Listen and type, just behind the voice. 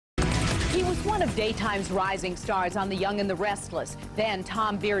He was one of daytime's rising stars on The Young and the Restless. Then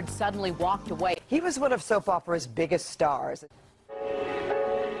Tom Beard suddenly walked away. He was one of soap opera's biggest stars.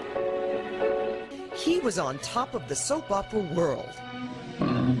 He was on top of the soap opera world.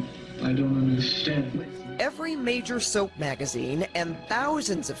 I don't understand. Every major soap magazine and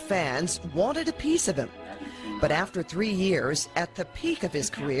thousands of fans wanted a piece of him. But after 3 years, at the peak of his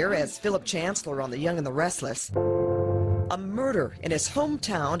career as Philip Chancellor on The Young and the Restless, a murder in his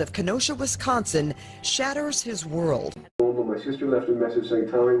hometown of Kenosha, Wisconsin, shatters his world. My sister left a message saying,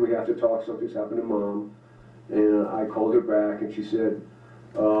 "Tommy, we have to talk. Something's happened to Mom." And I called her back, and she said,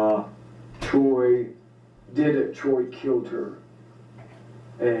 "Troy did it. Troy killed her."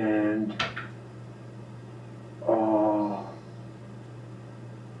 And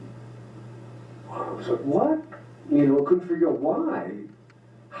I was like, "What?" You know, I couldn't figure out why.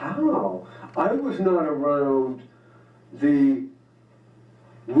 How? I was not around the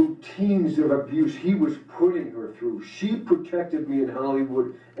routines of abuse he was putting her through. She protected me in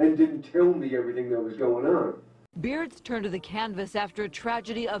Hollywood and didn't tell me everything that was going on. Beard's turned to the canvas after a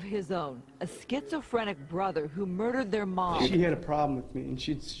tragedy of his own. A schizophrenic brother who murdered their mom. She had a problem with me, and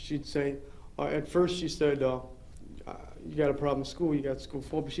she'd say, at first she said, you got a problem with school, you got school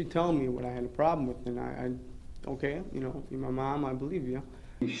full, but she'd tell me what I had a problem with, and I okay, you know, you're my mom, I believe you.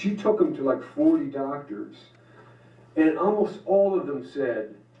 She took him to like 40 doctors, and almost all of them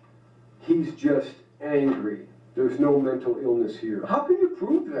said, he's just angry. There's no mental illness here. How can you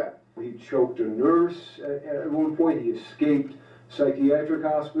prove that? He choked a nurse at one point. He escaped psychiatric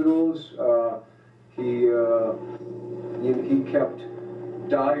hospitals. He kept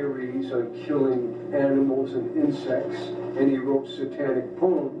diaries on killing animals and insects, and he wrote satanic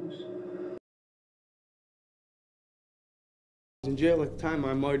poems. In jail at the time,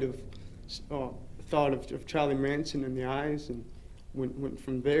 I might have thought of Charlie Manson in the eyes, and went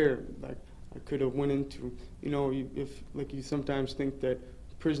from there. Like I could have went into, you know, if like you sometimes think that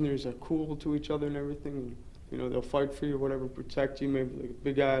prisoners are cool to each other and everything, and, you know, they'll fight for you, whatever, protect you, maybe like a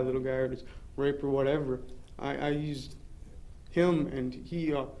big guy, a little guy, or just rape or whatever. I used him, and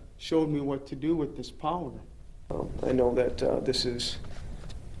he showed me what to do with this power. I know that this is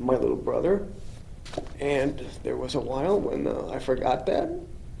my little brother, and there was a while when I forgot that,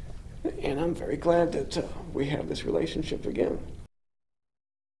 and I'm very glad that we have this relationship again.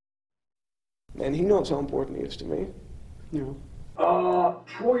 And he knows how important he is to me, you know.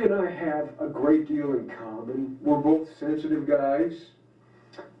 Troy and I have a great deal in common. We're both sensitive guys.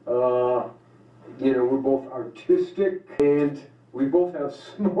 You know, we're both artistic, and we both have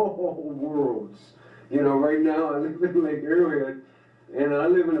small worlds. You know, right now I live in Lake Arrowhead, and I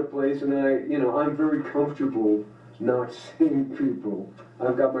live in a place, and I'm very comfortable not seeing people.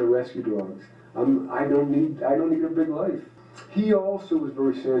 I've got my rescue dogs. I don't need a big life. He also was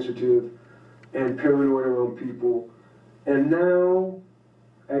very sensitive and paranoid around people. And now,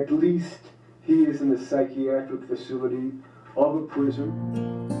 at least, he is in the psychiatric facility of a prison.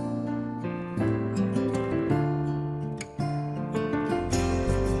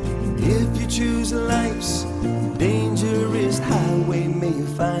 If you choose life's dangerous highway, may you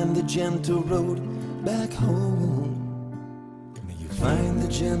find the gentle road back home. May you find the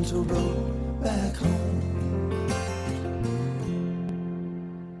gentle road back home.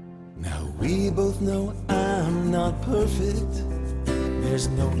 Now we both know I'm not perfect. There's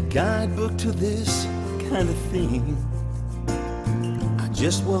no guidebook to this kind of thing. I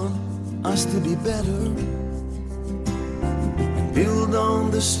just want us to be better and build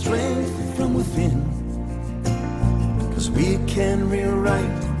on the strength from within. 'Cause we can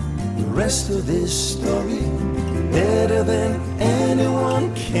rewrite the rest of this story better than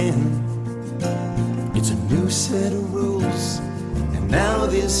anyone can. It's a new set of rules, and now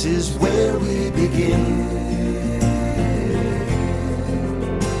this is where we begin.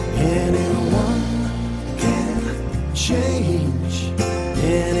 Anyone can change,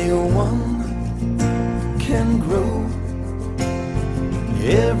 anyone can grow.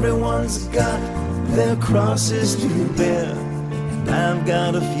 Everyone's got their crosses to bear, and I've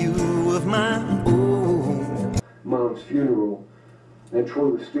got a few of my own. Mom's funeral, and Troy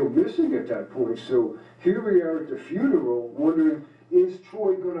was still missing at that point, so here we are at the funeral wondering, is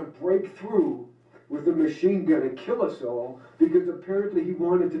Troy going to break through with a machine gun and kill us all? Because apparently he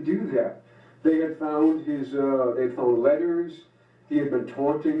wanted to do that. They had found his, they had found letters. He had been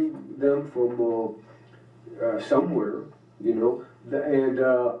taunting them from somewhere, you know. And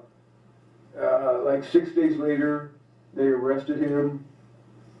like 6 days later, they arrested him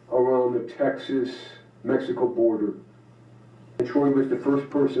around the Texas-Mexico border. And Troy was the first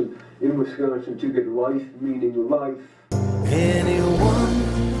person in Wisconsin to get life, meaning life. Anyone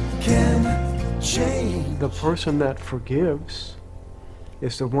can the person that forgives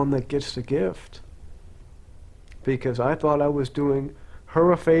is the one that gets the gift. Because I thought I was doing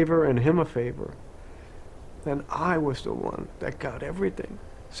her a favor and him a favor. And I was the one that got everything.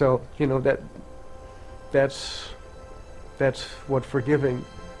 So, you know, that's what forgiving,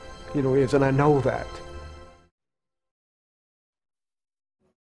 you know, is, and I know that.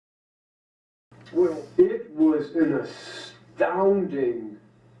 Well, it was an astounding,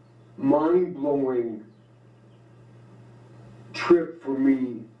 mind-blowing trip for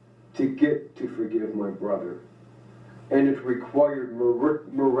me to get to forgive my brother. And it required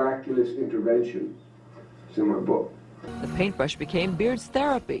miraculous intervention. It's in my book. The paintbrush became Beard's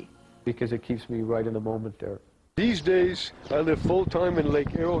therapy. Because it keeps me right in the moment there. These days, I live full-time in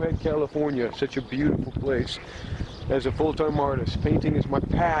Lake Arrowhead, California. Such a beautiful place. As a full-time artist, painting is my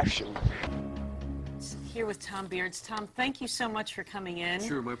passion. Here with Tom Beards. Tom, thank you so much for coming in.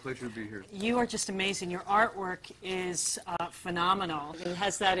 Sure, my pleasure to be here. You are just amazing. Your artwork is phenomenal. It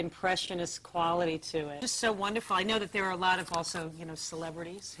has that impressionist quality to it. Just so wonderful. I know that there are a lot of also, you know,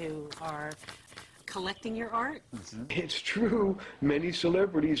 celebrities who are collecting your art. Mm-hmm. It's true. Many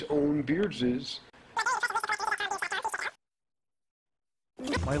celebrities own Beardses.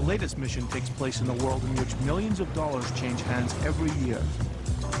 My latest mission takes place in a world in which millions of dollars change hands every year.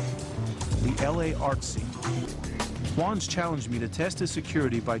 The LA art scene. Juan's challenged me to test his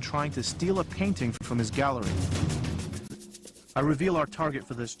security by trying to steal a painting from his gallery. I reveal our target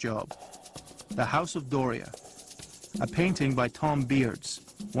for this job, the House of Doria, a painting by Tom Beards,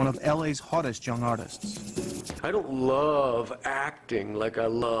 one of LA's hottest young artists. I don't love acting like I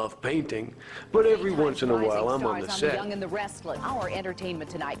love painting, but every once in a while I'm on the set. The Young and the Restless, our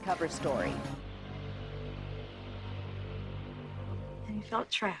Entertainment Tonight cover story. And you felt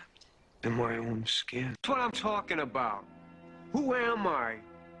trapped. In my own skin. That's what I'm talking about. Who am I?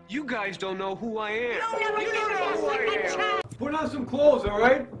 You guys don't know who I am. You don't know who I am. Put on some clothes, all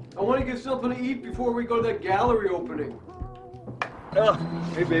right? I want to get something to eat before we go to that gallery opening.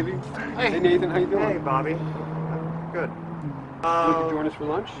 Hey, baby. Hey, Nathan. How you doing? Hey, Bobby. Good. You can join us for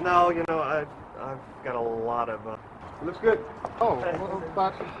lunch? No, you know, I've got a lot of... Looks good.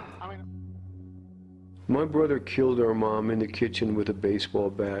 My brother killed our mom in the kitchen with a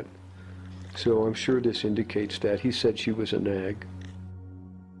baseball bat. So I'm sure this indicates that. He said she was a nag.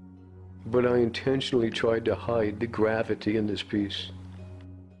 But I intentionally tried to hide the gravity in this piece.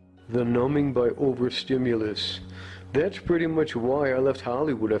 The numbing by overstimulus. That's pretty much why I left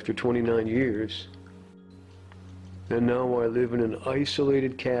Hollywood after 29 years. And now I live in an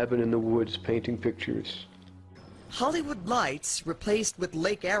isolated cabin in the woods painting pictures. Hollywood lights replaced with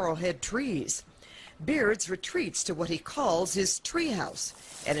Lake Arrowhead trees. Beards retreats to what he calls his treehouse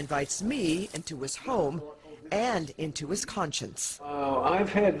and invites me into his home and into his conscience.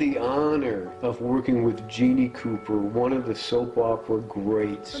 I've had the honor of working with Jeannie Cooper, one of the soap opera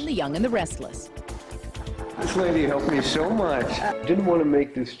greats. From The Young and the Restless. This lady helped me so much. I didn't want to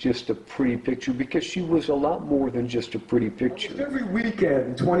make this just a pretty picture because she was a lot more than just a pretty picture. Every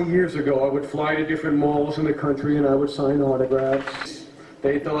weekend, 20 years ago, I would fly to different malls in the country and I would sign autographs.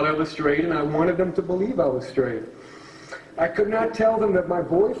 They thought I was straight, and I wanted them to believe I was straight. I could not tell them that my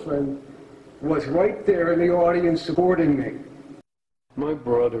boyfriend was right there in the audience supporting me. My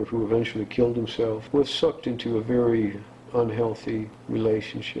brother, who eventually killed himself, was sucked into a very unhealthy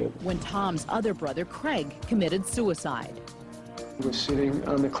relationship. When Tom's other brother, Craig, committed suicide. He was sitting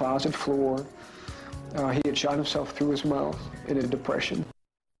on the closet floor. He had shot himself through his mouth in a depression.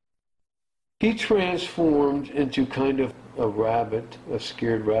 He transformed into kind of a rabbit, a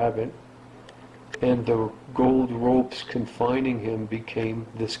scared rabbit, and the gold ropes confining him became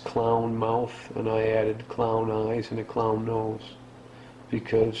this clown mouth, and I added clown eyes and a clown nose,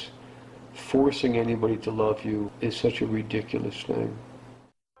 because forcing anybody to love you is such a ridiculous thing.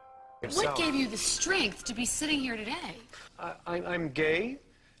 What gave you the strength to be sitting here today? I'm gay,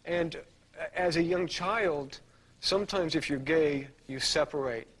 and as a young child, sometimes if you're gay, you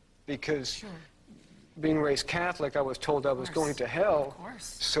separate. Because being raised Catholic, I was told I was going to hell.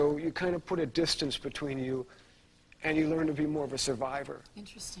 So you kind of put a distance between you, and you learn to be more of a survivor.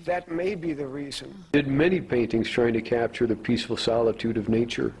 Interesting. That may be the reason. Did many paintings trying to capture the peaceful solitude of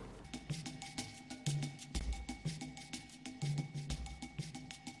nature.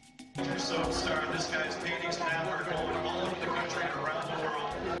 This guy's paintings now are going all over the country and around the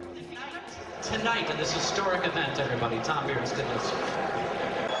world. Tonight in this historic event, everybody, Tom Beards did this.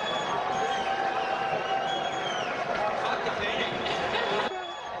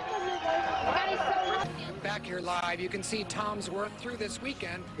 Back here live, you can see Tom's work through this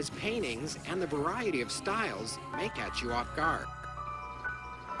weekend. His paintings and the variety of styles may catch you off guard.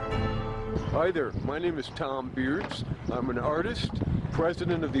 Hi there, my name is Tom Beards. I'm an artist,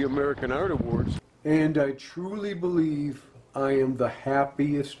 president of the American Art Awards. And I truly believe I am the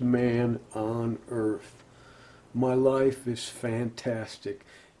happiest man on earth. My life is fantastic.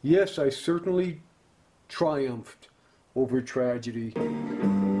 Yes, I certainly triumphed over tragedy.